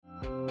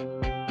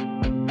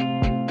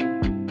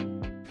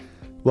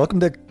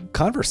Welcome to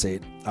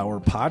Conversate, our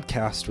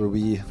podcast where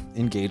we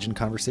engage in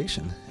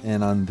conversation.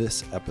 And on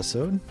this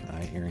episode,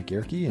 I, Aaron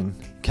Gehrke, and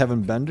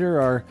Kevin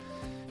Bender are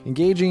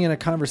engaging in a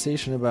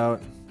conversation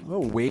about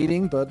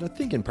waiting, but I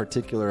think in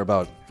particular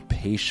about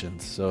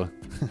patience. So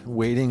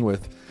waiting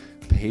with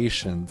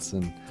patience.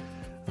 And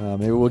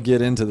maybe we'll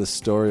get into the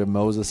story of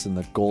Moses and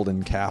the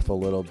golden calf a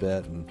little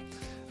bit. And,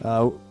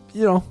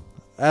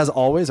 as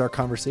always, our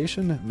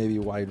conversation may be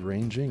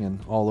wide-ranging and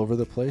all over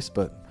the place,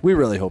 but we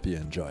really hope you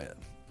enjoy it.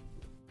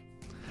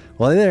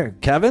 Well, hey there,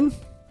 Kevin.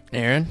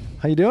 Aaron.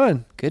 How you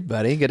doing? Good,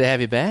 buddy. Good to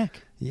have you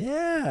back.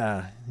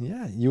 Yeah.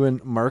 You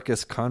and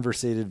Marcus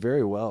conversated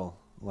very well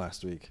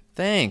last week.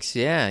 Thanks.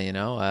 Yeah,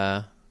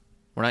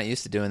 we're not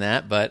used to doing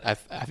that, but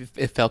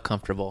it felt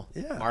comfortable.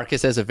 Yeah.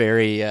 Marcus has a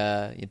very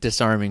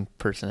disarming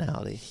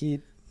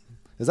personality.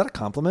 Is that a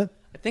compliment?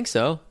 I think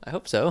so. I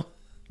hope so.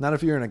 Not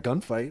if you're in a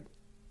gunfight.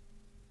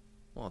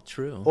 Well,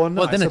 true. Well,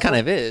 no, then it kind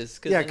of is.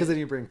 Yeah, because then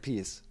you bring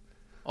peace.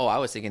 Oh, I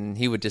was thinking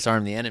he would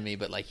disarm the enemy,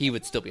 but he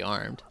would still be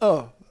armed.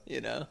 Oh.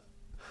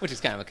 Which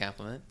is kind of a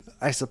compliment.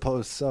 I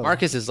suppose so.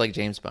 Marcus is like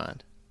James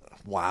Bond.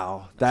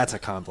 Wow. That's a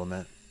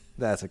compliment.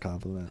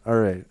 All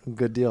right.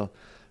 Good deal.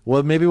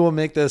 Well, maybe we'll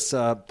make this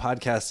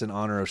podcast in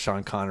honor of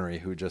Sean Connery,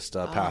 who just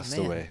passed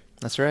away.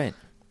 That's right.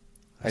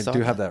 I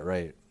do have that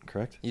right,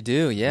 correct? You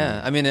do,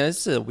 yeah. I mean,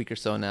 it's a week or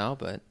so now,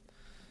 but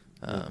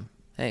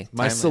hey.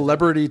 My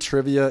celebrity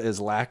trivia is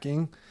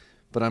lacking,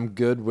 but I'm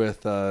good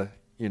with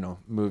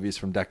movies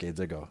from decades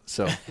ago.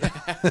 So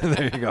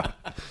there you go.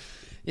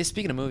 Yeah,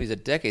 speaking of movies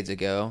of decades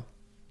ago,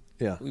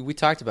 yeah, we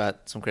talked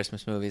about some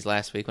Christmas movies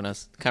last week when I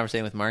was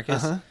conversating with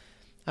Marcus. Uh-huh.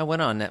 I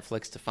went on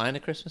Netflix to find a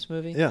Christmas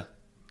movie. Yeah.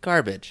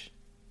 Garbage.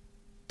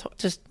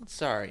 Just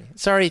sorry.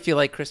 Sorry if you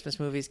like Christmas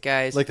movies,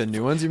 guys. Like the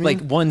new ones, you mean?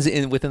 Like ones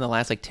within the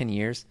last 10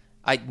 years.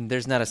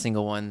 There's not a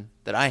single one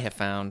that I have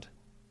found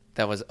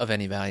that was of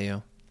any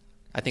value.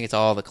 I think it's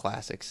all the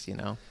classics,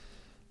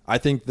 I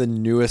think the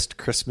newest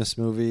Christmas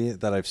movie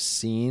that I've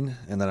seen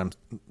and that I'm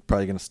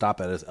probably going to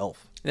stop at is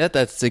Elf.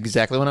 That's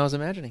exactly what I was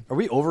imagining. Are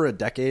we over a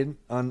decade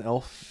on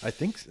Elf? I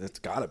think it's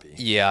got to be.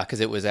 Yeah,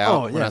 because it was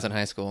out when I was in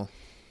high school.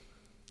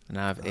 And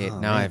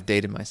now I've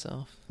dated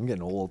myself. I'm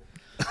getting old.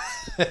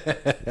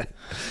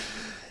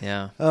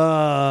 Yeah.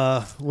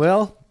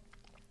 Well,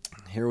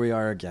 here we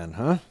are again,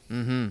 huh?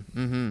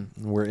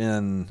 Mm-hmm. We're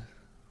in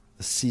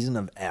the season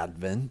of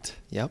Advent.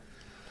 Yep.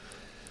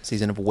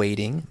 Season of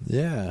waiting.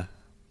 Yeah.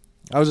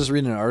 I was just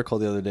reading an article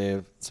the other day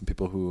of some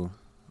people who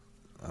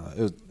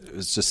it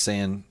was just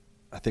saying,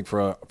 I think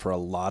for a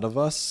lot of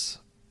us,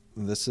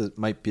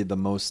 might be the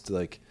most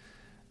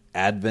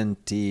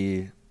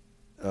Advent-y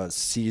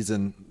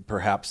season,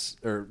 perhaps,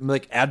 or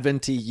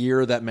Advent-y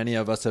year that many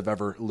of us have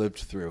ever lived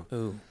through.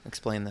 Ooh,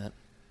 explain that.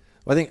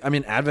 Well,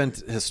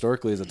 Advent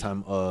historically is a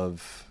time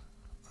of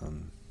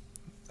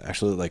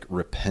actually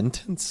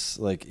repentance,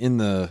 in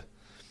the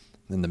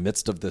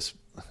midst of this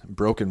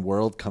broken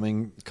world,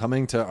 coming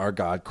to our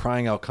God,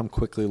 crying out, "Come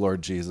quickly,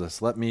 Lord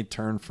Jesus. Let me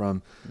turn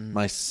from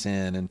my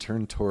sin and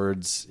turn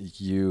towards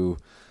you.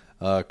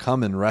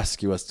 Come and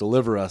rescue us,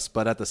 deliver us,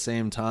 but at the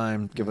same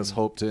time, give us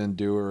hope to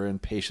endure and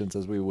patience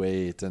as we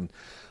wait," and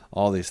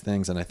all these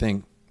things. And I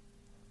think,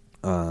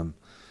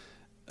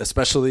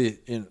 especially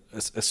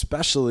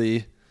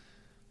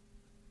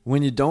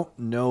when you don't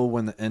know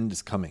when the end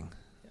is coming.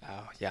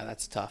 Oh, yeah,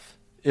 that's tough.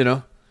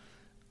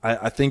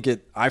 I think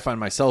I find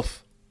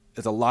myself,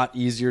 it's a lot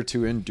easier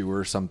to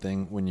endure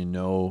something when you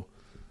know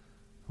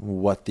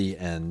what the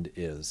end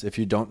is. If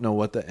you don't know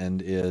what the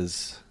end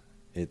is,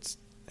 it's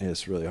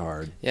really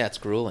hard. Yeah, it's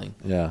grueling.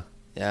 Yeah.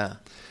 Yeah.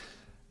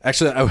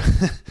 Actually,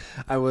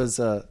 it was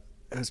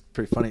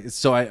pretty funny.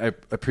 So I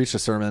preached a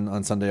sermon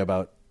on Sunday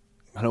about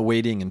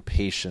waiting and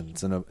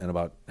patience and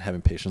about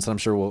having patience. And I'm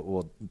sure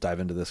we'll dive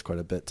into this quite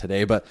a bit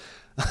today. But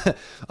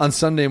on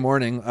Sunday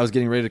morning, I was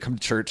getting ready to come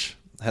to church.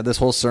 Had this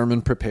whole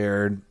sermon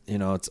prepared.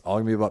 It's all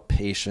gonna be about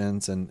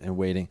patience and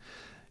waiting.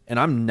 And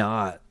I'm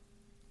not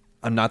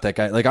that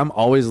guy. I'm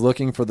always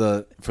looking for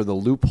the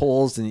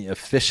loopholes and the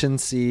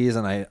efficiencies,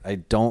 and I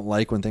don't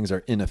like when things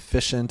are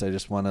inefficient. I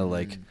just want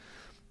to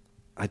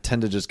I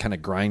tend to just kind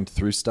of grind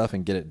through stuff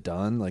and get it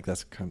done.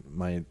 That's kind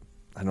of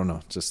I don't know,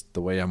 just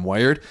the way I'm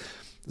wired.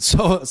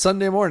 So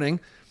Sunday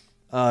morning,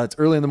 it's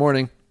early in the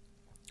morning.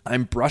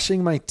 I'm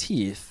brushing my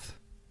teeth,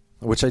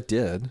 which I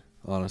did,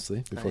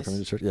 honestly, before coming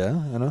to church. Yeah,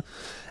 I know.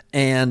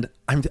 And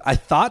I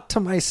thought to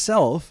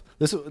myself,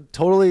 this was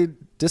totally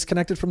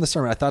disconnected from the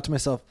sermon. I thought to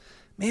myself,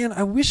 man,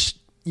 I wish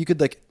you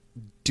could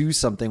do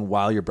something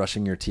while you're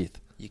brushing your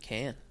teeth. You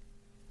can.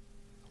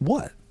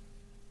 What?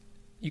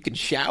 You can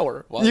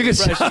shower while you're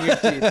brushing your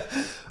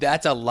teeth.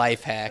 That's a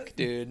life hack,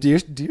 dude. Do you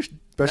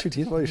brush your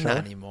teeth while you shower?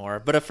 Not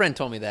anymore. But a friend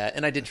told me that,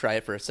 and I did try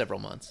it for several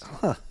months.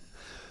 Huh.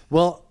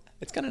 Well,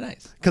 it's kind of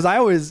nice. Because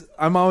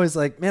I'm always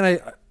man,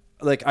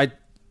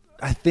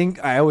 I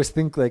think I always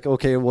think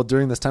okay, well,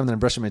 during this time that I'm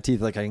brushing my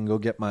teeth, I can go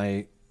get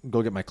my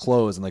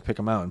clothes and pick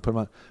them out and put them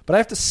on. But I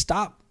have to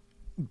stop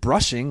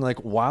brushing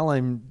while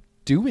I'm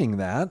doing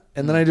that,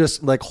 and then I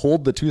just like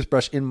hold the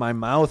toothbrush in my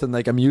mouth and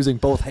like I'm using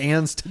both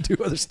hands to do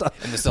other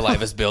stuff. And the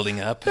saliva's building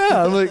up.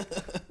 Yeah, I'm like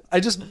I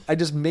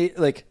just made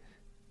like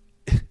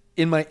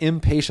in my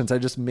impatience, I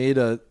just made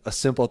a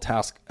simple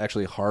task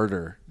actually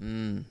harder.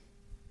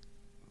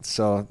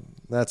 So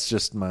that's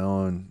just my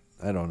own.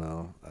 I don't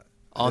know.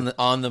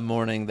 On the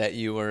morning that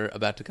you were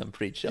about to come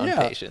preach on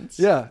patience.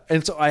 Yeah,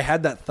 and so I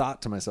had that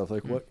thought to myself,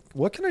 like,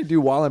 what can I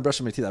do while I'm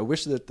brushing my teeth? I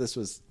wish that this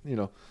was,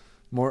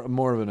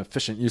 more of an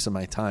efficient use of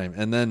my time.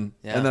 And then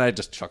I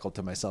just chuckled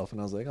to myself, and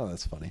I was like, oh,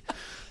 that's funny.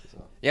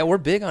 So. Yeah, we're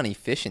big on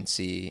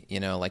efficiency.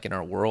 Like in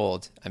our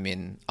world. I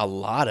mean, a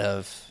lot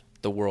of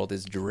the world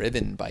is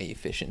driven by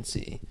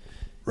efficiency.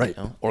 Right.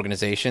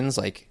 Organizations,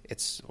 like,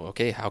 it's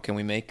okay. How can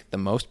we make the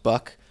most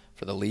buck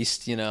for the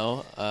least,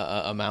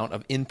 amount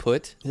of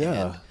input? Yeah.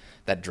 And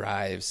that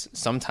drives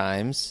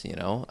sometimes,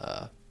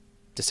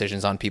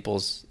 decisions on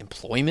people's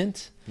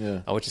employment,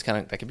 which is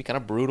that can be kind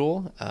of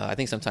brutal. I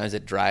think sometimes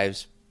it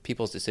drives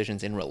people's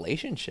decisions in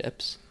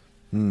relationships,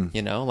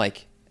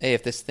 like, hey,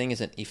 if this thing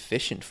isn't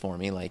efficient for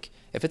me, like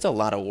if it's a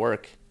lot of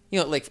work,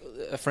 like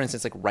for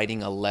instance, like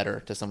writing a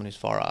letter to someone who's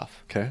far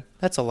off. Okay.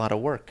 That's a lot of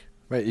work.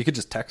 Right. You could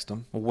just text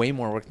them. Way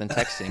more work than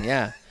texting.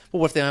 Yeah.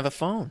 Well, what if they don't have a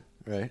phone?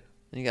 Right.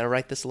 Then you got to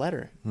write this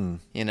letter,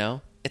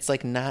 it's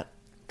like not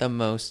the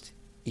most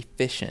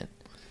efficient.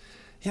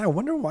 Yeah, I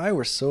wonder why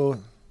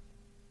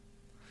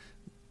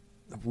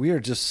we are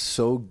just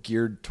so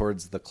geared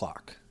towards the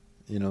clock,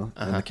 and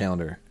the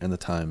calendar and the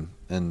time,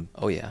 and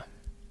oh yeah,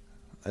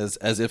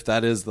 as if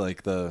that is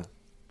like the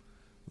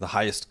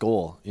highest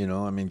goal,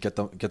 I mean, get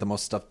the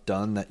most stuff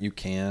done that you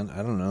can.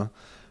 I don't know.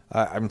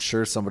 I'm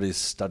sure somebody's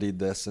studied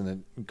this, and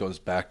it goes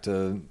back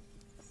to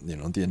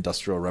the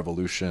Industrial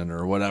Revolution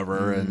or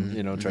whatever,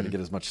 and try to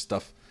get as much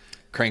stuff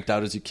cranked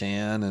out as you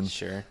can. And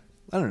sure,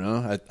 I don't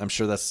know. I'm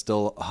sure that's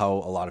still how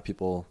a lot of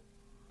people.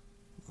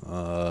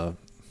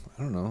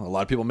 I don't know. A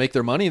lot of people make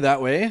their money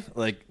that way,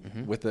 like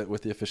with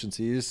the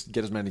efficiencies.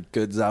 Get as many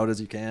goods out as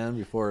you can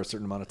before a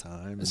certain amount of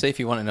time. Say if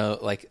you want to know,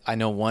 like, I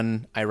know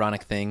one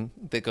ironic thing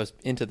that goes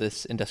into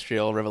this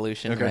Industrial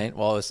Revolution, right?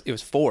 Well, it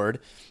was Ford,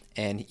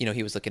 and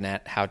he was looking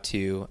at how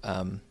to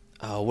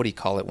what do you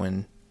call it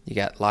when you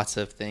got lots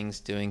of things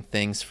doing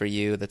things for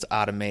you that's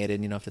automated,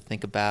 and you don't have to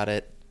think about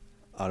it.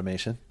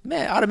 Automation.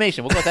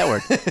 Automation. We'll go with that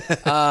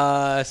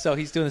word. So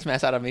he's doing this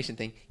mass automation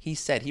thing. He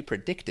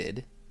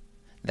predicted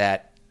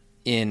that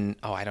I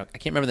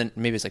can't remember,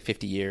 maybe it's like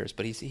 50 years,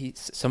 but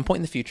he's some point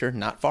in the future,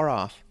 not far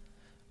off,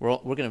 we're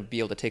going to be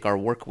able to take our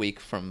work week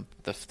from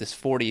this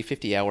 40,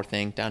 50 hour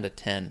thing down to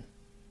 10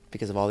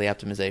 because of all the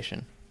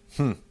optimization.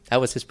 That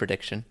was his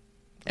prediction.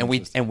 And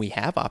we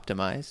have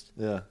optimized.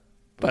 Yeah.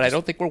 But I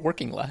don't think we're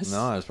working less.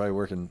 No, I was probably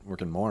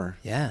working more.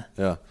 Yeah.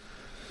 Yeah.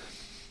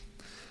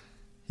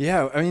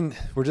 Yeah, I mean,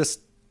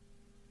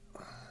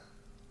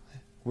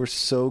 we're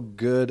so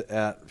good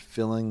at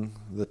filling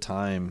the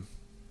time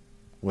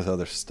with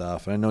other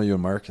stuff. And I know you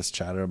and Mark has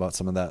chatted about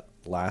some of that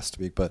last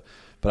week, but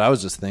I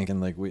was just thinking,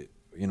 like, we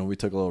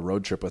took a little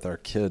road trip with our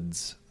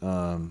kids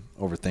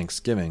over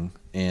Thanksgiving,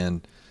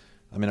 and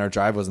I mean, our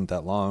drive wasn't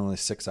that long, only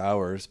 6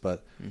 hours,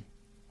 but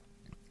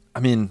I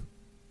mean,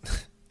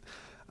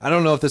 I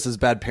don't know if this is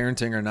bad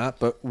parenting or not,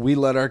 but we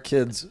let our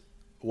kids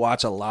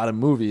watch a lot of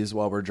movies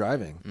while we're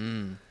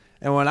driving.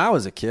 And when I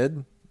was a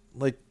kid,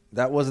 like,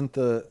 that wasn't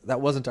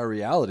our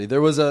reality.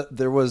 There was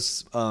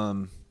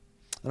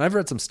and I've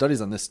read some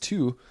studies on this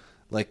too,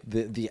 like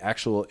the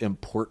actual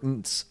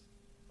importance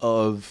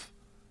of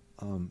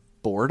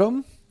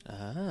boredom,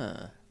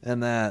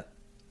 and that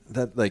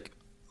like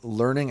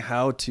learning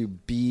how to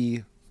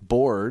be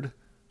bored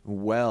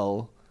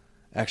well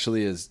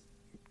actually is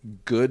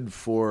good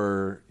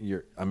for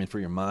your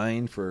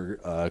mind,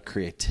 for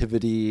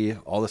creativity,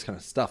 all this kind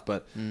of stuff.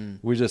 But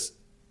we just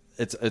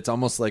it's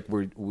almost like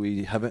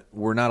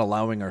we're not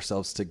allowing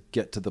ourselves to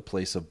get to the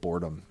place of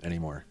boredom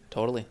anymore.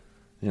 Totally.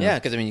 Yeah,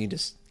 because I mean,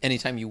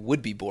 anytime you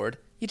would be bored,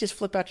 you just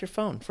flip out your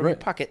phone from your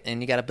pocket,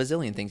 and you got a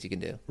bazillion things you can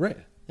do. Right.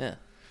 Yeah.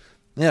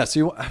 Yeah.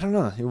 So I don't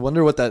know. You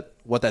wonder what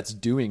that's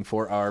doing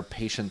for our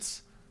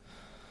patience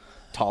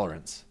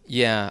tolerance.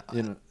 Yeah.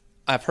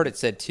 I've heard it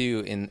said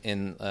too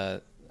in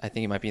I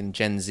think it might be in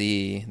Gen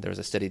Z. There was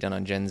a study done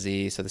on Gen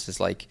Z. So this is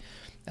like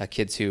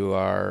kids who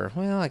are,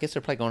 I guess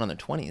they're probably going on their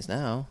 20s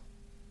now.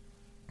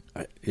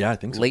 I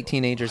think so. Late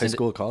teenagers. High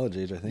school, college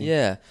age, I think.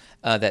 Yeah.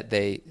 That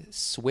they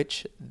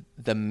switch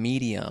the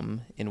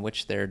medium in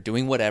which they're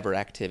doing whatever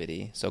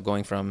activity. So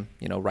going from,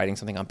 writing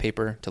something on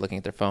paper to looking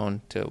at their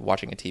phone to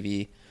watching a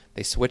TV.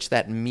 They switch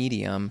that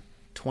medium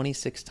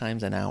 26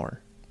 times an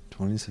hour.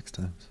 26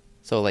 times.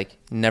 So like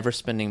never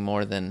spending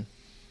more than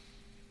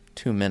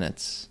 2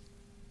 minutes,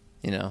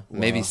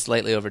 maybe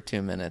slightly over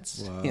 2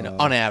 minutes,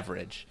 on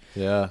average.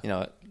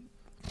 Yeah.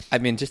 I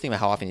mean, just think about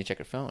how often you check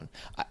your phone.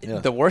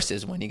 The worst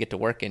is when you get to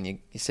work and you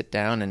sit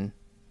down and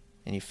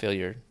you feel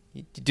you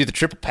do the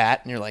triple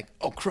pat and you're like,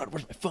 oh crud,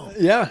 where's my phone?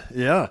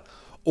 Yeah.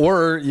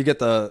 Or you get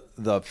the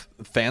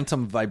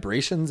phantom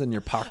vibrations in your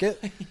pocket.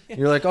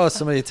 You're like, oh,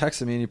 somebody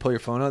texted me, and you pull your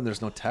phone out, and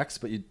there's no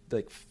text, but you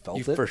like felt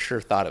You it. for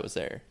sure thought it was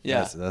there.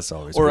 Yeah, that's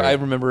always. Or weird. I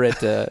remember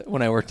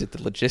when I worked at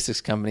the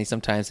logistics company,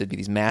 sometimes there'd be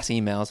these mass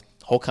emails,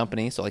 whole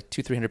company, so like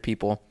 200-300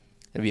 people.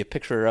 There'd be a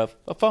picture of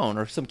a phone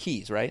or some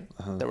keys, right,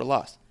 that were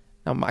lost.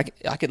 Now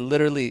I could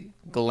literally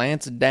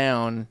glance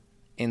down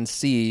and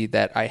see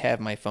that I have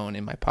my phone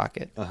in my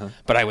pocket,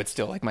 but I would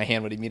still like my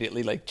hand would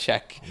immediately like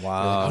check.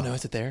 Wow. Like, oh no,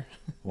 is it there?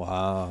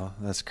 Wow,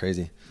 that's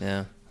crazy.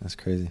 Yeah, that's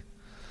crazy.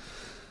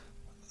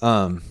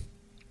 So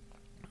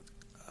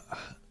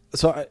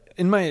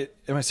in my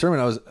sermon,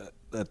 I was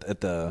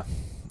at the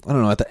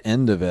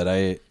end of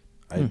it.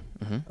 I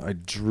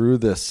drew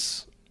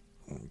this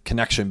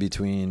connection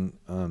between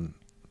a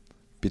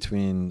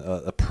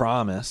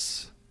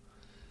promise,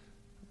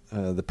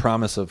 the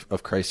promise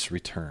of Christ's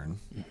return,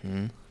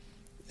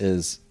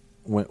 is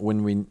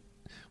when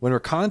we're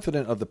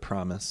confident of the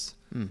promise,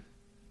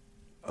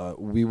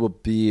 we will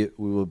be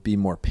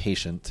more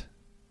patient,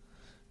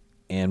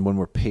 and when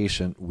we're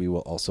patient, we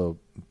will also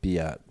be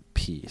at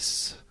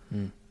peace.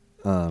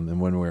 And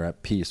when we're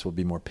at peace, we'll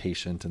be more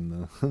patient,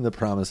 and the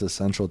promise is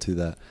central to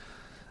that.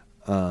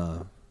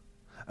 I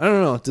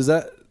don't know.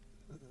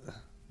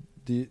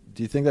 Do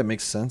you think that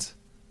makes sense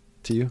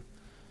to you?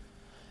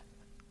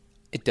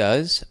 it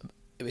does.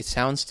 It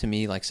sounds to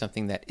me like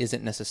something that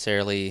isn't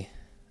necessarily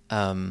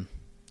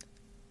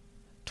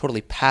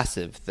totally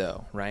passive,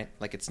 though, right?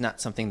 Like it's not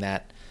something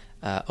that,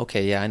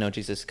 okay, yeah, I know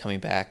Jesus is coming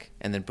back,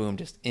 and then boom,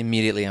 just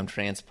immediately I'm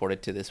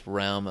transported to this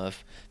realm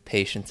of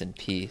patience and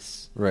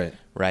peace. Right.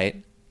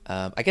 Right?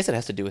 I guess it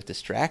has to do with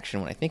distraction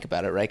when I think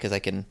about it, right? Because I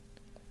can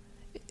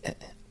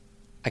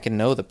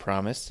know the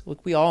promise.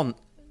 Look, we all,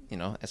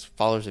 as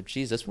followers of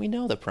Jesus, we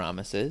know the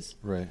promises.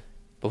 Right.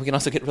 But we can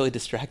also get really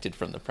distracted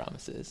from the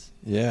promises.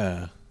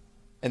 Yeah.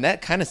 And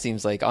that kind of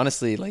seems like,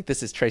 honestly, like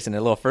this is tracing it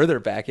a little further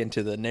back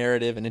into the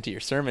narrative and into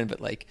your sermon,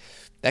 but like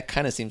that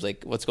kind of seems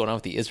like what's going on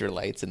with the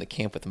Israelites in the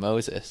camp with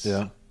Moses.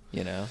 Yeah.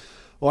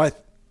 Well,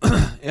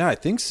 I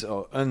think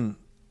so. And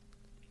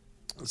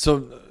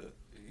so,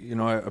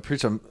 I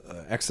preach on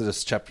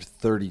Exodus chapter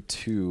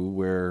 32,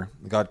 where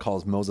God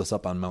calls Moses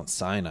up on Mount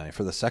Sinai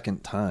for the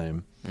second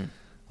time.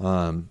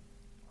 And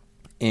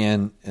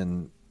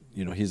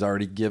he's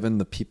already given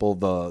the people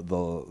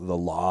the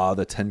law,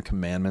 the 10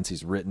 Commandments.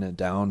 He's written it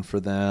down for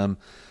them.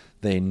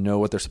 They know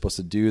what they're supposed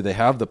to do. They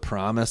have the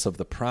promise of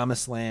the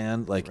promised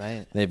land. Like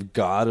right. They've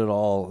got it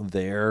all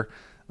there.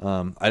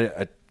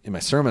 I in my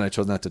sermon, I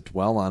chose not to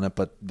dwell on it,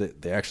 but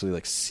they actually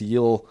like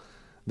seal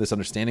this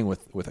understanding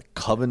with a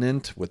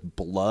covenant, with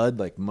blood.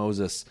 Like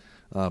Moses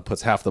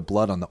puts half the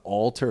blood on the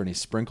altar, and he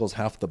sprinkles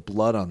half the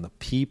blood on the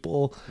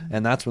people.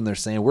 And that's when they're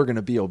saying we're going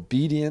to be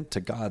obedient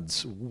to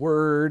God's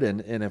word.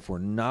 And if we're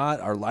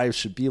not, our lives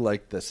should be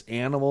like this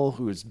animal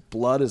whose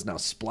blood is now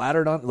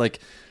splattered on, like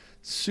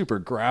super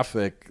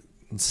graphic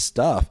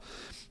stuff.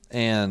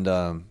 And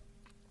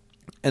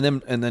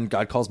then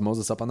God calls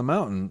Moses up on the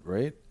mountain,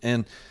 right?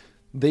 And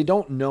they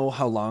don't know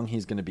how long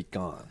he's going to be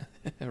gone.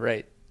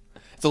 Right.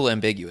 It's a little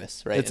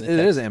ambiguous, right? It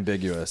is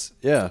ambiguous.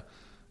 Yeah.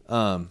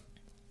 I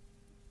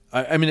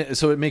mean,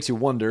 so it makes you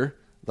wonder,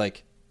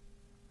 like,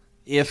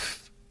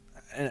 if,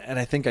 and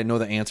I think I know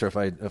the answer if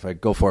I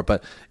go for it,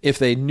 but if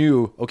they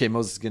knew, okay,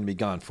 Moses is going to be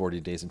gone 40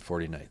 days and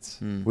 40 nights,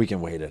 we can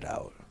wait it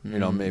out.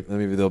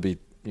 Maybe they'll be,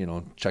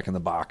 checking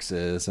the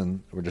boxes,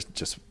 and we're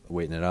just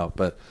waiting it out.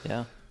 But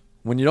yeah,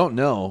 when you don't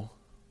know,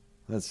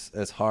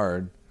 that's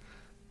hard.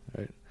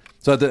 Right.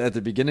 So at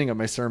the beginning of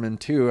my sermon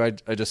too, I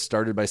just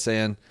started by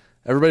saying,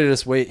 everybody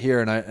just wait here,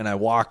 and I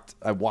walked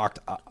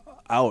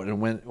out and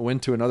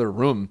went to another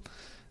room.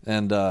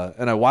 And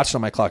I watched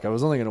on my clock. I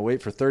was only going to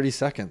wait for 30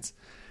 seconds.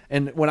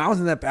 And when I was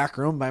in that back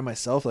room by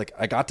myself, like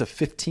I got to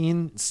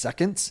 15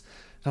 seconds,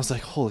 and I was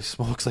like, holy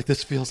smokes, like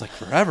this feels like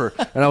forever.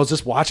 And I was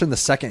just watching the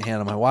second hand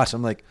on my watch.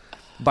 I'm like,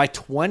 by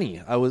 20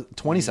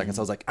 seconds,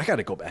 I was like, I got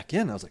to go back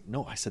in. I was like,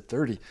 no, I said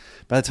 30.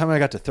 By the time I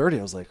got to 30,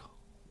 I was like,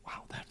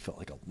 wow, that felt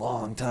like a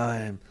long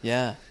time.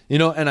 Yeah.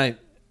 And I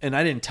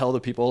didn't tell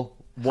the people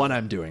what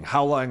I'm doing,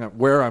 how long,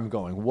 where I'm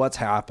going, what's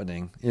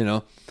happening,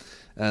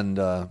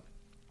 and,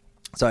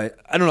 so I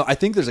don't know. I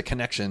think there's a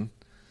connection.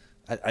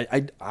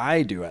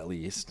 I do, at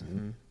least.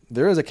 Mm-hmm.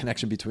 There is a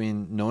connection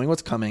between knowing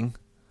what's coming,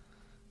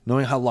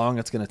 knowing how long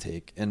it's going to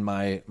take, and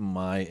my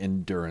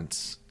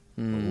endurance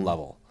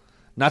level.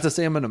 Not to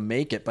say I'm going to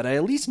make it, but I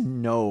at least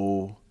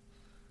know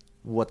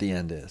what the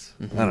end is.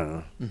 Mm-hmm. I don't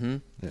know. Mm-hmm.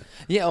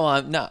 Yeah. Well,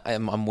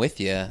 I'm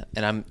with you,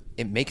 and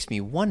it makes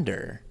me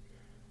wonder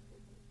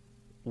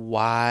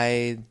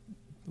why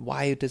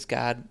does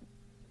God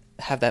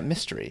have that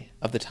mystery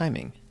of the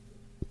timing?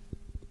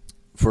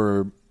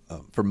 For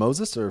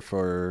Moses, or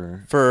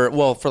for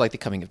like the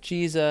coming of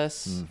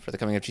Jesus, for the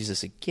coming of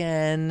Jesus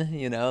again,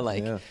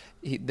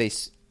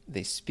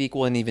 they speak.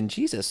 Well, and even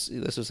Jesus,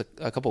 this was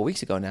a couple of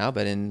weeks ago now,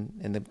 but in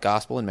the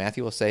gospel in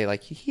Matthew will say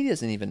like he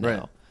doesn't even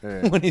know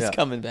when he's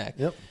coming back.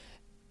 Yep.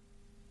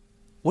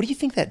 What do you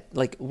think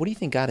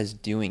God is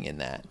doing in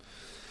that?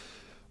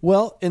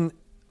 Well,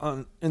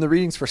 in the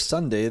readings for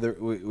Sunday,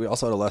 we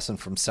also had a lesson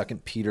from 2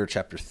 Peter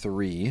chapter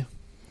 3,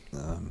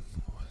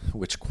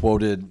 which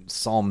quoted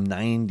Psalm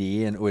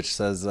 90, and which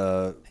says, Is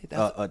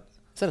that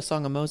a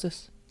song of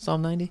Moses?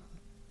 Psalm 90?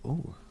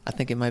 ooh, I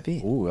think it might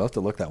be. we'll have to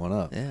look that one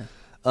up. Yeah.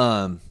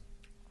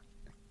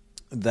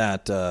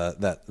 That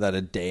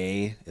a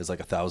day is like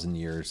 1,000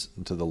 years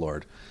to the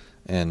Lord,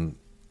 and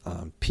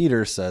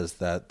Peter says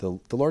that the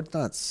Lord's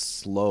not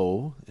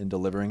slow in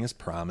delivering His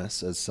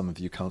promise, as some of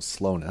you count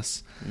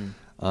slowness,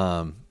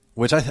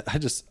 which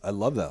I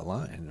love that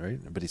line, right?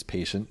 But He's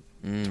patient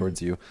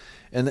towards you,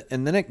 and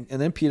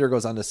then Peter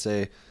goes on to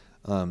say,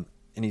 and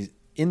he's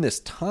in this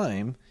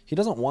time He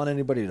doesn't want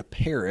anybody to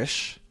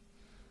perish,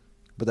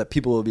 but that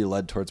people will be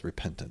led towards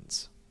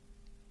repentance.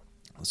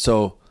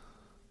 So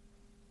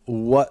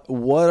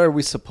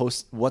what's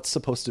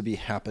supposed to be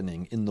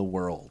happening in the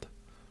world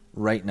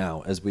right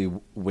now as we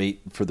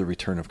wait for the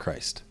return of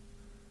Christ?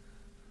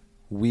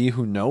 We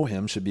who know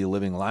Him should be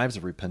living lives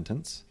of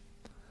repentance,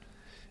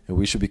 and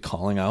we should be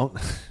calling out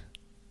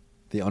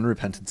the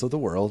unrepentance of the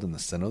world and the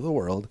sin of the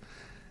world,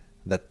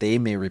 that they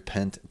may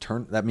repent.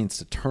 That means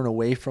to turn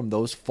away from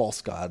those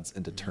false gods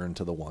and to turn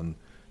to the one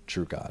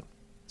true God.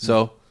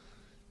 So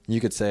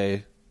you could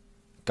say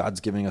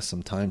God's giving us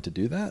some time to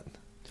do that.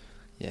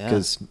 Yeah.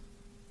 Because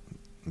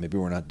maybe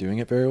we're not doing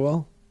it very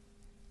well.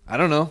 I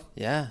don't know.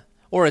 Yeah.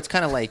 Or it's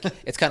kind of like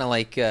it's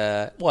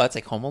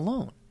like Home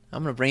Alone.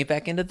 I'm going to bring it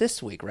back into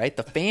this week, right?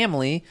 The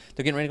family,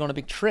 they're getting ready to go on a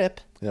big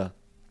trip. Yeah.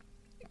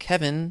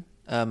 Kevin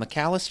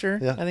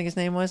McAllister, Yeah. I think his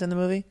name was in the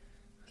movie.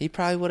 He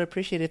probably would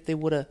appreciate it if they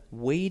would have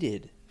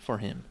waited for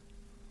him,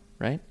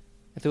 right?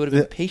 If they would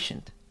have been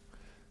patient.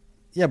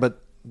 Yeah,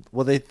 but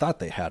they thought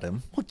they had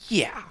him. Well,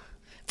 yeah.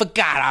 But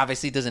God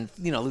obviously doesn't,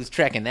 lose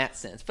track in that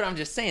sense. But I'm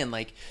just saying,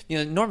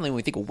 normally when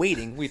we think of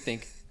waiting, we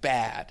think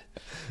bad.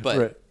 But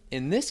Right.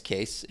 in this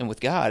case, and with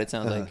God, it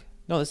sounds like,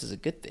 no, this is a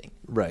good thing.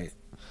 Right.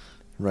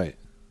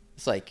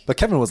 It's like, But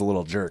Kevin was a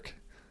little jerk.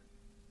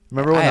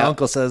 Remember when the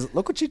uncle says,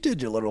 "Look what you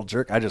did, you little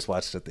jerk"? I just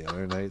watched it the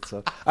other night,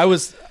 so I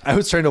was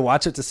trying to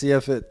watch it to see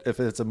if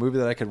it's a movie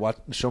that I could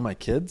show my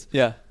kids.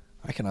 yeah.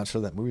 I cannot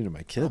show that movie to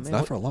my kids, man,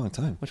 not for a long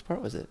time. Which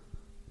part was it?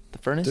 The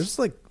furnace? There's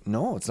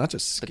no, it's not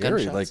just the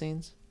scary. gunshot Like,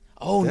 scenes?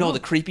 Oh, they no, don't- the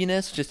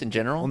creepiness, just in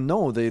general? well,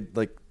 no, the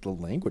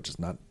language is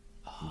not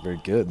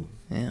very good.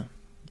 Yeah.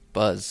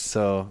 Buzz.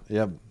 So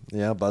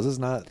yeah, Buzz is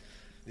not.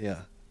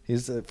 Yeah,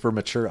 he's for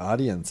mature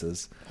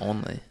audiences.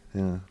 Only.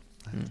 Yeah.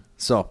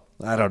 So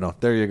I don't know.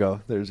 There you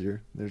go. There's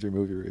your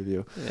movie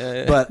review.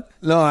 Yeah. But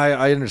no,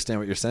 I understand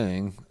what you're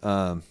saying.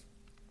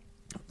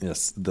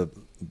 Yes, the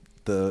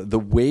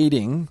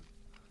waiting.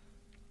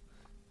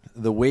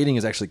 The waiting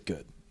is actually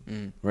good,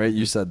 right?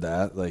 You said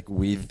that. Like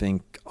we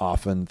think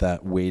often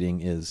that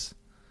waiting is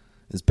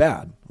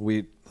bad.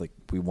 We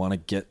want to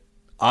get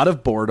out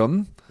of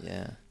boredom.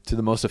 Yeah. To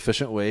the most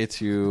efficient way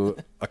to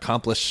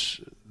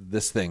accomplish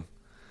this thing.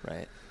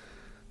 Right.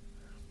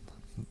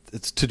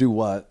 It's to do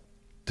what?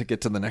 To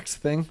get to the next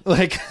thing?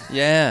 Like,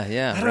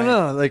 Yeah. I don't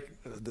know. Like,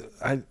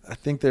 I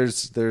think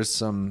there's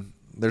some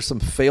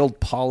failed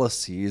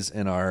policies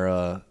in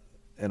our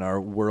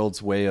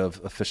world's way of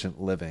efficient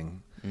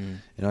living.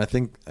 I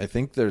think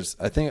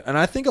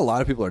a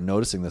lot of people are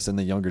noticing this in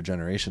the younger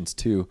generations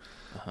too.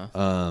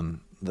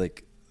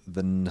 Like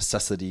the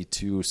necessity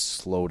to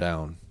slow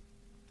down.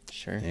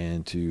 Sure.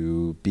 And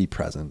to be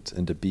present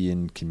and to be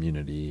in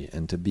community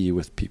and to be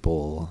with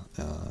people.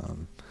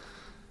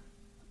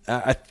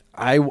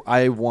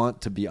 I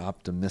want to be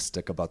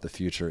optimistic about the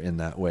future in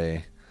that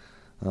way.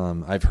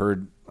 I've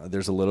heard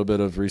there's a little bit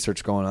of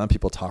research going on,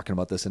 people talking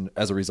about this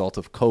as a result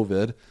of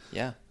COVID.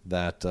 Yeah.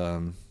 That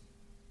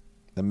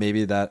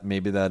maybe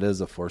that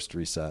is a forced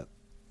reset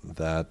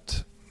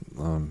that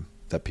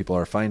people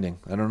are finding.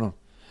 I don't know.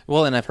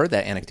 Well, and I've heard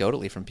that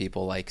anecdotally from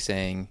people like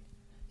saying,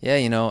 yeah,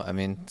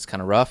 it's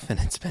kind of rough and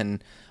it's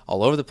been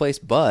all over the place,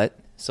 but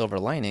silver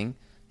lining,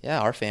 yeah,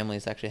 our family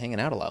is actually hanging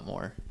out a lot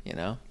more,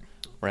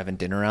 We're having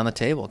dinner around the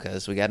table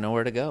because we got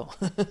nowhere to go.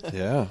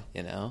 Yeah.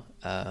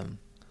 And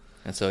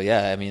so,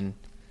 yeah,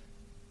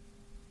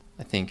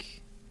 I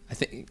think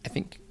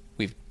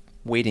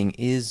waiting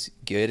is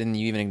good, and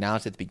you even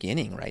acknowledged at the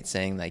beginning, right,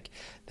 saying like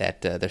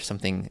that there's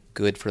something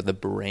good for the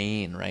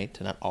brain, right,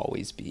 to not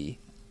always be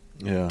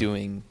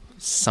doing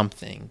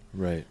something,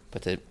 right,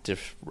 but to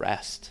just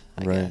rest,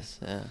 I right. guess.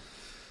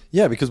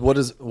 Yeah, because what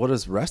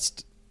does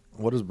rest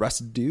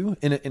do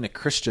in a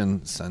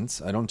Christian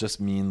sense? I don't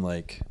just mean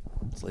like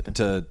Sleeping.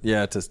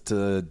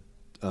 to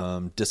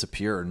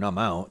disappear or numb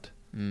out.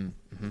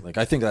 Mm-hmm. Like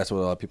I think that's what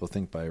a lot of people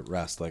think by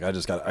rest. Like I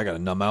gotta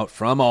numb out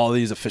from all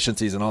these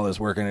efficiencies and all this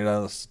work and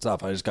all this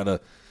stuff. I just gotta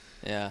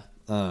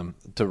to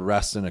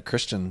rest in a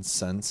Christian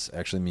sense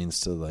actually means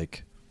to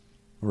like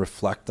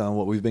reflect on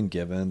what we've been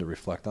given, to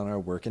reflect on our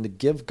work, and to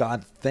give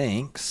God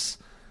thanks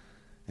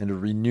and to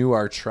renew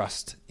our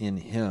trust in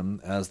Him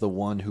as the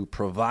one who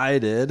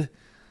provided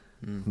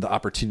the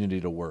opportunity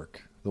to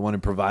work, the one who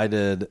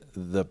provided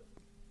the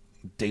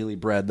daily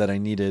bread that I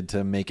needed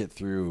to make it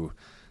through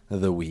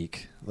the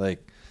week.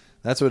 Like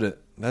that's what it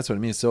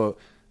means. So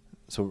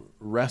so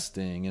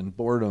resting and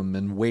boredom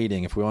and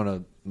waiting, if we want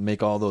to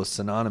make all those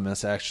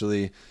synonymous,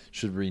 actually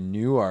should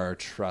renew our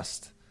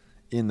trust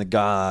in the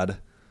God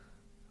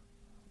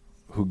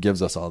who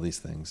gives us all these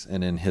things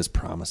and in his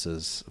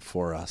promises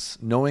for us,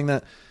 knowing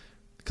that,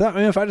 because I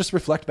mean, if I just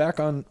reflect back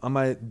on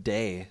my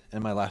day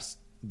and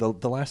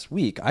the last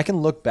week, I can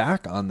look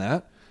back on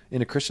that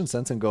in a Christian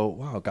sense and go,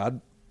 wow,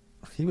 God,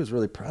 he was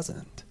really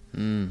present.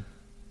 He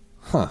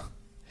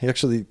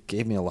actually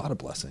gave me a lot of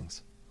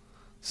blessings,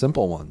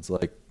 simple ones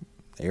like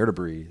air to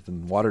breathe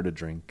and water to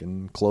drink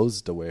and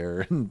clothes to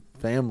wear and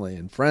family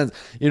and friends,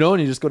 and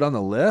you just go down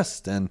the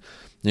list. And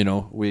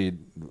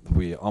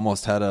we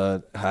almost had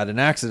an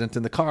accident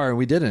in the car and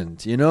we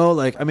didn't.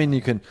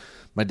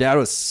 My dad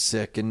was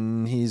sick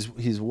and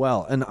he's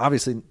well, and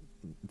obviously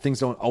things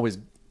don't always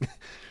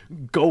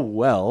go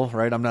well,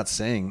 right? I'm not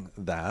saying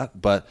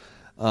that, but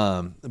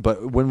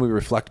when we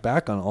reflect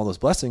back on all those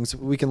blessings,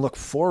 we can look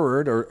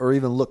forward or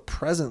even look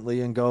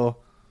presently and go,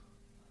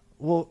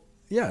 well,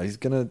 yeah, he's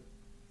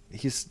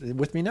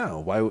with me now.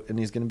 Why? And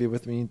he's going to be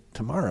with me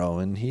tomorrow,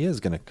 and he is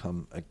going to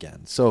come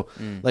again. So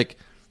like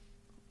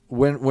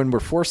when we're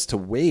forced to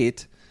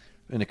wait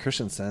in a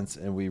Christian sense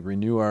and we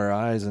renew our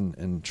eyes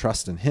and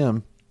trust in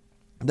him,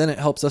 then it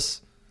helps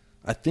us,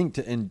 I think,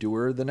 to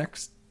endure the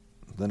next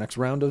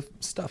round of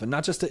stuff, and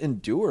not just to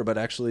endure, but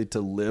actually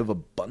to live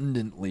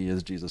abundantly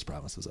as Jesus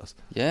promises us.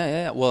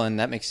 Yeah. Well, and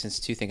that makes sense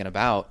too, thinking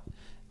about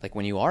like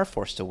when you are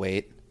forced to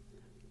wait,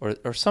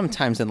 or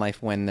sometimes in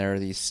life when there are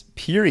these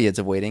periods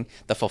of waiting,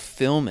 the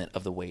fulfillment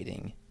of the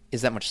waiting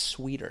is that much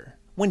sweeter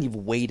when you've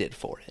waited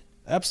for it.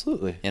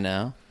 Absolutely.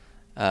 Yeah.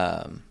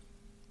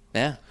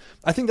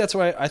 I think that's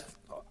why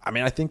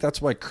I think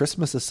that's why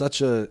Christmas is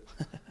such a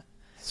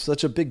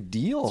big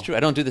deal. It's true.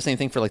 I don't do the same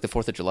thing for like the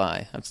 4th of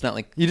July. It's not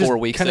like you 4 just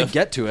weeks kind of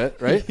get to it,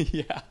 right?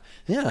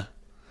 Yeah.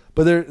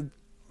 But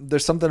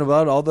there's something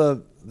about all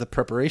the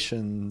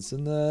preparations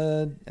and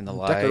the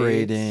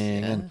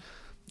decorating lights,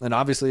 and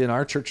obviously in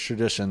our church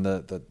tradition,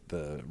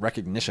 the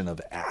recognition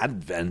of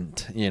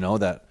Advent,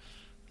 that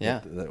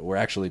we're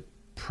actually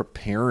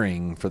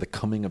preparing for the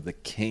coming of the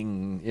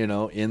King,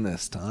 in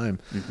this time.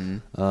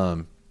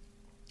 Mm-hmm.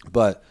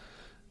 But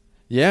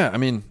yeah, I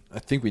mean, I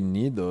think we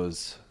need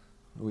those.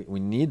 We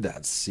need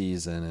that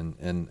season,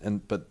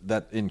 and but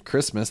that in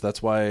Christmas,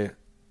 that's why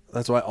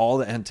all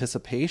the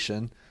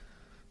anticipation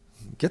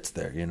gets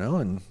there,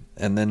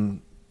 and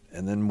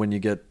then when you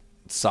get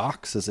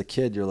socks as a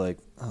kid, you're like,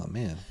 oh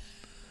man,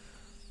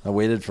 I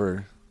waited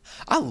for.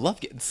 I love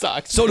getting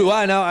socks. So do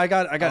I. Now I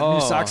got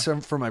new socks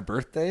for my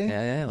birthday.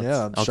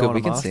 Yeah. I'm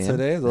showing them off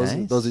today.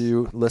 Nice. Those of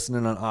you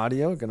listening on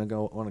audio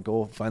want to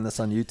go find this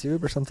on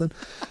YouTube or something.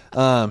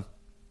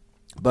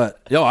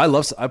 But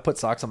I put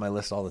socks on my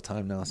list all the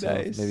time now. So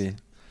nice.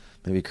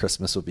 maybe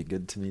Christmas will be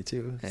good to me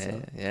too.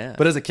 So. Yeah.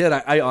 But as a kid,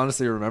 I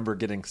honestly remember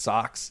getting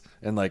socks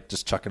and like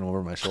just chucking them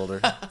over my shoulder.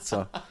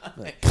 So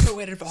I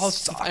waited for all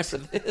time for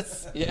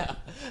this. Yeah.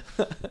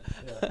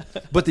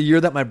 But the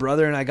year that my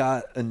brother and I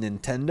got a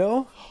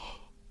Nintendo,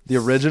 the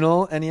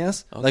original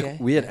NES, like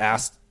we had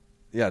asked,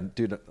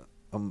 dude,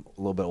 I'm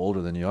a little bit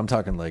older than you. I'm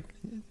talking like.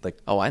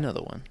 Oh, I know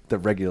the one. The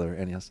regular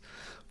NES,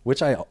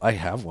 which I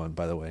have one,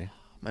 by the way.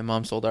 My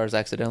mom sold ours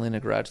accidentally in a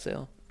garage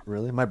sale.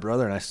 Really? My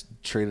brother and I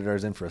traded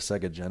ours in for a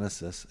Sega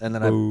Genesis, and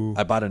then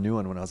I bought a new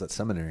one when I was at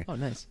seminary. Oh,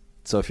 nice.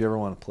 So if you ever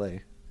want to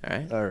play,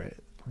 all right.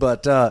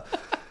 But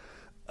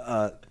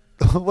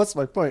what's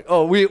my point?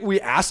 Oh, we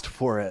asked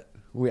for it.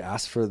 We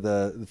asked for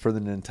the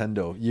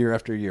Nintendo year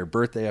after year,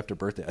 birthday after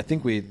birthday. I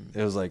think it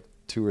was like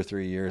 2 or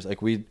 3 years.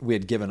 Like we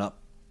had given up.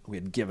 We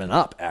had given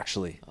up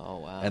actually. Oh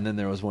wow. And then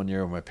there was one year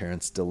where my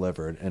parents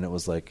delivered, and it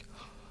was like,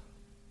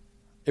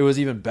 it was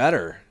even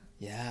better.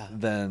 Yeah.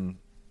 Than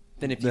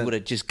if you would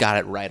have just got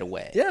it right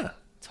away. Yeah.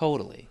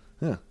 Totally.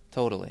 Yeah.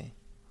 Totally.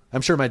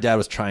 I'm sure my dad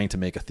was trying to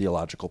make a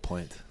theological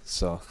point.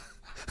 So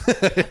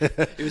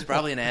it was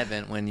probably an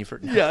Advent when you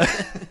first. Yeah.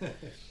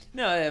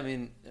 No, I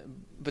mean,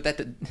 but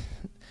it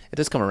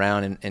does come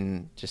around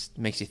and just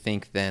makes you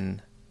think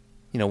then,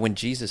 when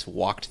Jesus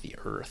walked the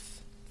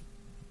earth.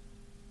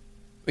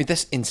 I mean,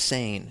 that's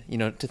insane,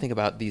 to think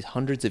about these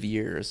hundreds of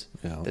years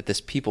that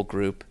this people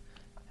group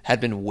had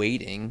been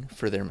waiting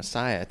for their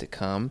Messiah to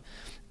come.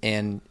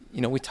 And,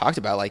 we talked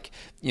about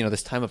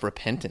this time of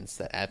repentance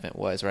that Advent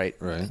was, right?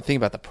 Right. Think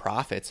about the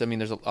prophets. I mean,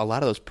 there's a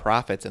lot of those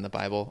prophets in the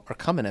Bible are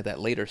coming at that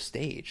later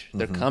stage.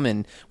 They're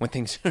coming when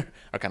things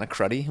are kind of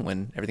cruddy,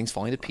 when everything's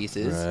falling to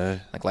pieces,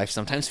 like life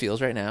sometimes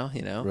feels right now,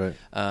 Right.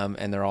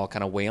 And they're all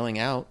kind of wailing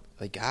out,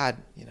 like, God,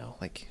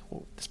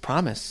 this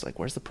promise, like,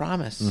 where's the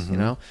promise,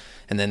 And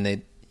then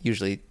they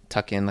usually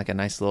tuck in like a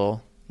nice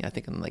little, I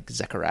think in like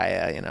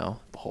Zechariah,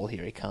 behold,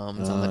 here he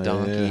comes on the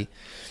donkey.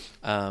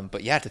 Yeah.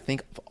 But to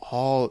think of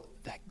all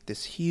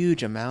this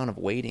huge amount of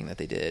waiting that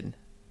they did,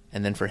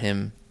 and then for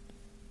him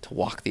to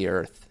walk the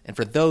earth, and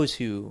for those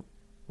who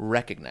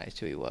recognized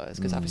who he was,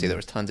 because obviously there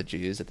was tons of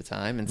Jews at the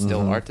time, and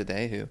still are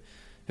today,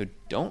 who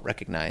don't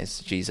recognize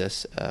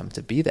Jesus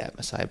to be that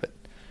Messiah. But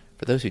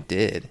for those who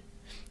did,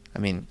 I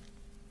mean,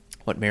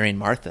 what Mary and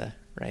Martha,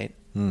 right?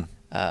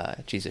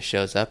 Jesus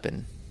shows up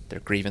and they're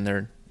grieving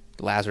their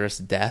Lazarus'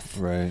 death.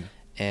 Right.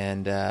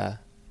 And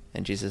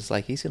Jesus is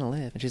like, he's going to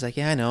live. And she's like,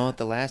 yeah, I know. At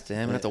the last day,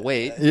 I'm going to have to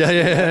wait.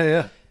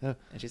 Yeah. And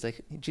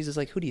Jesus is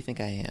like, who do you think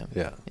I am?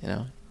 Yeah. You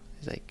know?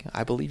 He's like,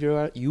 I believe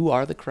you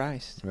are the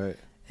Christ. Right.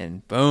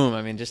 And boom,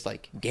 I mean, just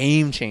like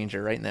game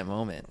changer right in that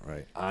moment.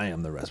 Right. I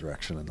am the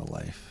resurrection and the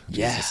life.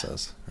 Yeah. Jesus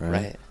says.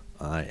 Right.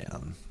 I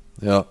am.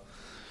 Yeah.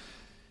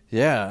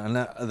 Yeah.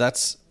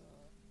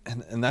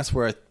 And that's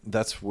where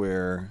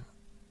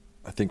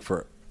I think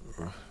for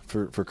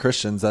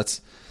Christians,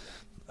 that's,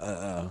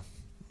 I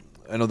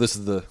know this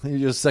is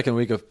the second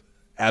week of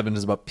Advent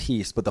is about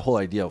peace, but the whole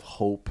idea of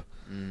hope,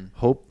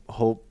 hope,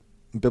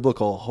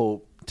 biblical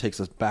hope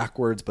takes us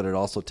backwards, but it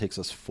also takes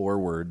us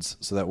forwards,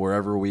 so that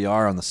wherever we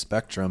are on the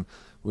spectrum,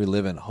 we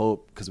live in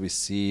hope because we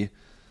see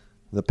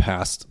the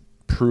past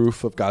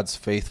proof of God's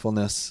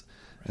faithfulness,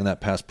 and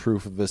that past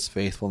proof of His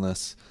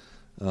faithfulness,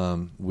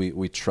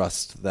 we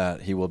trust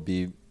that He will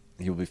be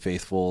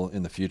faithful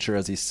in the future,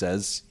 as He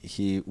says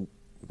He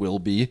will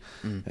be,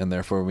 and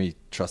therefore we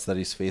trust that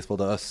He's faithful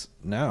to us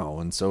now.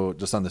 And so,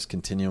 just on this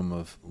continuum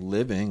of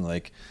living,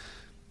 like,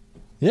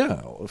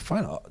 yeah,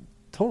 fine,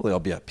 I'll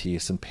be at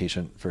peace and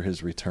patient for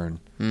His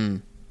return.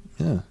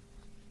 Yeah.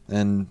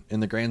 And in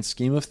the grand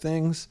scheme of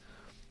things,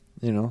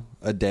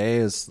 a day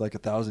is like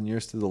 1,000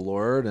 years to the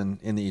Lord, and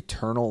in the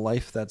eternal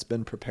life that's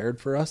been prepared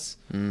for us.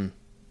 Man,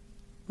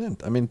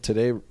 I mean,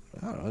 today,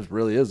 I don't know, it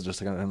really is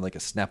just kind of like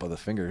a snap of the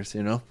fingers,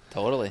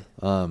 Totally.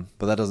 But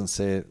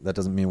that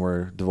doesn't mean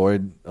we're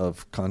devoid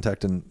of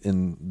contact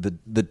in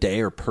the day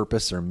or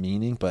purpose or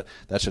meaning, but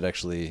that should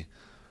actually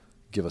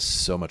give us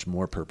so much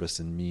more purpose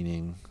and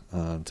meaning,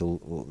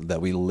 that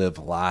we live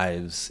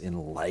lives in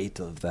light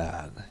of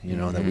that,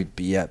 that we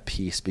be at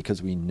peace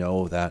because we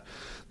know that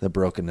the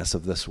brokenness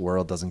of this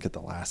world doesn't get the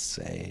last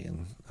say.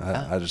 And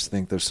I just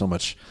think there's so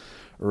much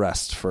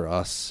rest for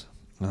us.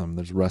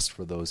 There's rest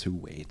for those who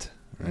wait,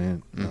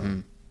 right?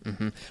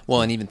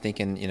 Well, and even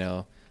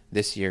thinking,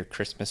 this year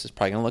Christmas is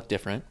probably going to look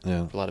different for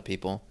a lot of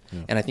people.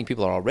 Yeah. And I think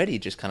people are already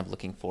just kind of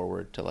looking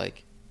forward to,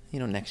 like,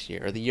 next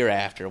year or the year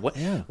after.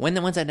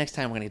 When's that next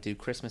time we're going to do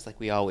Christmas like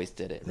we always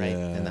did it, right?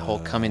 Yeah. And the whole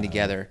coming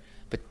together.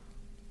 But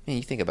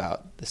you think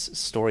about this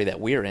story that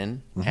we're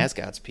in as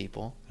God's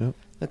people,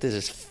 that there's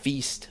this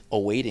feast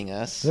awaiting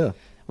us. Yeah.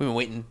 We've been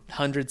waiting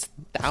hundreds,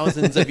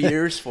 thousands of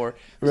years for. It's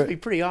going to be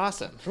pretty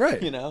awesome,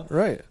 right?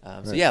 Right.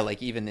 So yeah,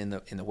 like even in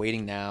the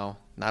waiting now,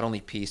 not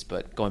only peace,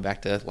 but going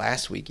back to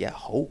last week,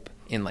 hope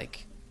in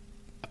like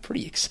a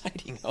pretty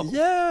exciting hope.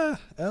 Yeah,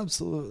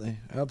 absolutely.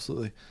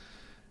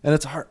 And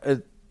it's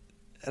hard.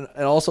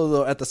 And also,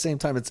 though, at the same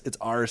time, it's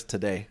ours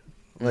today.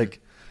 Like,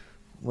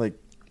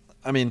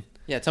 I mean.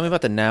 Yeah, tell me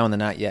about the now and the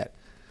not yet.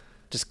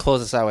 Just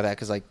close us out with that,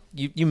 because like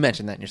you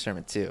mentioned that in your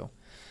sermon too.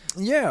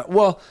 Yeah,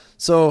 well,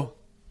 so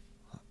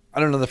I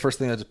don't know. The first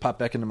thing that just popped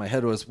back into my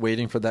head was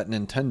waiting for that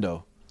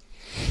Nintendo.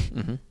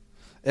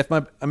 If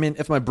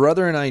my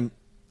brother and I,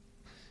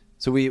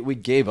 so we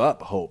gave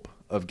up hope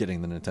of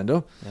getting the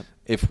Nintendo. Yep.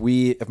 If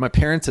my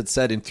parents had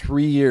said in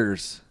 3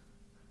 years,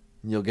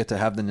 you'll get to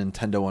have the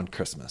Nintendo on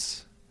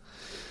Christmas.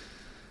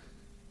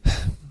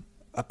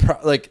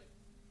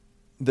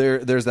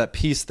 There's that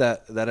piece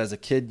that as a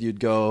kid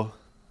you'd go,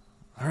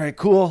 all right,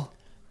 cool,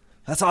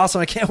 that's awesome,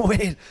 I can't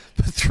wait.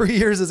 But 3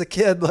 years as a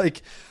kid,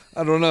 like,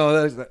 I don't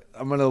know,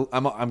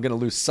 I'm gonna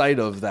lose sight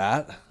of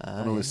that.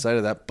 I'm gonna lose sight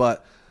of that.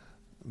 But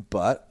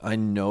I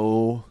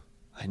know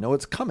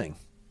it's coming.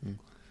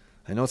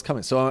 I know it's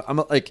coming. So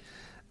I'm like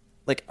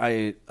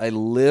I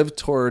live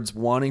towards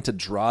wanting to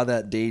draw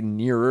that day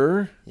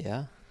nearer.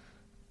 Yeah.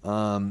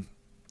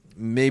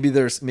 Maybe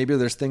there's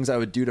things I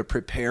would do to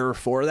prepare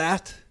for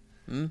that.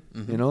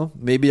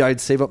 Maybe I'd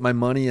save up my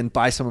money and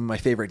buy some of my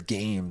favorite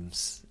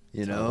games,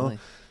 totally.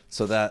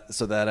 so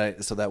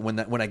that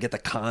when I get the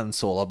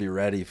console, I'll be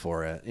ready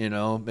for it.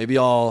 Maybe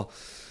I'll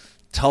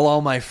tell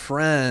all my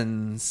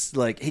friends,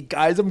 like, hey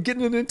guys, I'm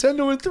getting a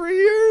Nintendo in 3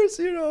 years,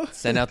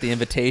 Send out the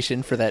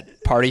invitation for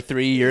that party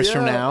 3 years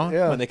from now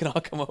when they can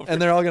all come over.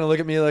 And they're all going to look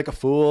at me like a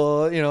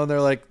fool, and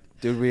they're like,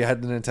 dude, we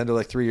had the Nintendo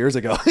like 3 years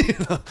ago,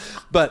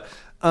 But,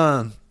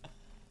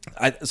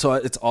 so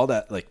it's all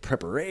that like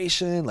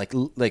preparation,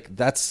 like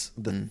that's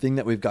the thing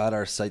that we've got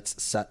our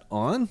sights set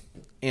on,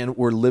 and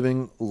we're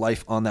living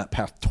life on that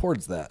path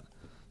towards that.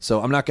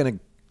 So I'm not going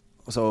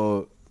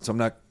to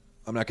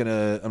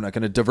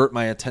divert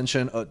my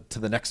attention to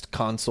the next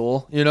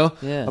console, Yeah.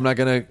 I'm not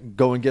going to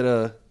go get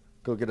a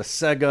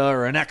Sega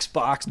or an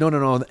Xbox. No,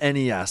 the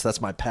NES,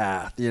 that's my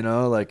path,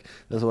 like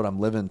this is what I'm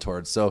living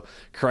towards. So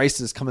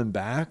Christ is coming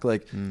back.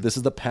 Like this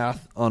is the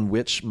path on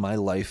which my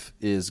life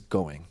is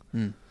going.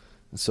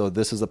 So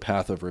this is a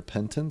path of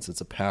repentance.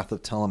 It's a path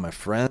of telling my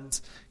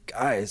friends,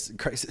 guys,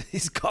 Christ,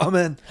 He's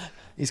coming.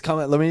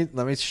 Let me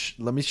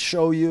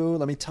show you.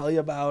 Let me tell you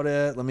about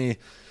it. Let me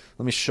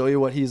show you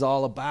what He's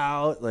all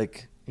about.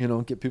 Like,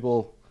 get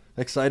people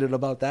excited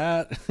about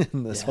that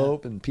and this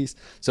hope and peace.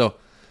 So,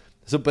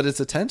 but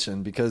it's a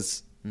tension,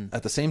 because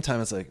at the same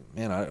time, it's like,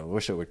 man, I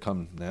wish it would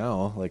come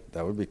now. Like,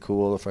 that would be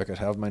cool if I could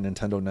have my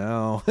Nintendo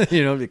now.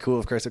 It'd be cool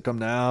if Christ would come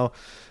now.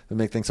 It'd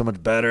make things so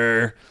much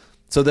better.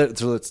 So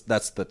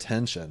that's the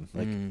tension.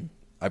 Like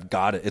I've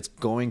got it. It's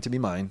going to be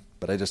mine,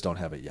 but I just don't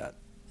have it yet.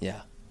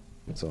 Yeah.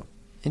 So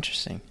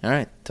interesting. All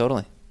right.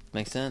 Totally.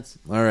 Makes sense.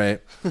 All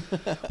right.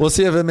 We'll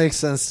see if it makes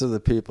sense to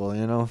the people.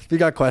 If you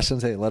got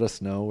questions, hey, let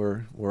us know.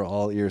 We're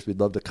all ears. We'd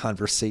love to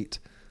conversate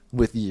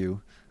with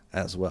you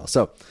as well.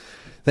 So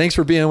thanks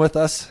for being with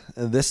us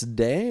this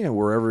day,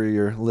 wherever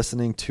you're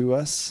listening to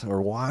us or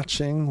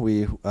watching.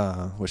 We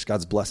wish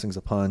God's blessings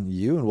upon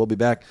you, and we'll be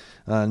back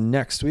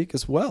next week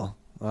as well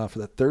for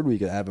the third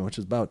week of Advent, which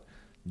is about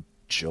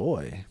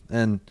joy.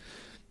 And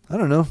I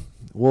don't know.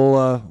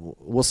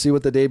 We'll see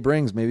what the day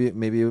brings.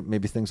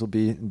 Maybe things will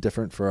be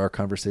different for our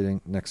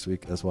conversating next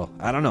week as well.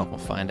 I don't know. We'll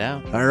find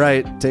out. All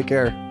right. Take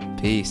care.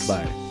 Peace.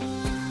 Bye.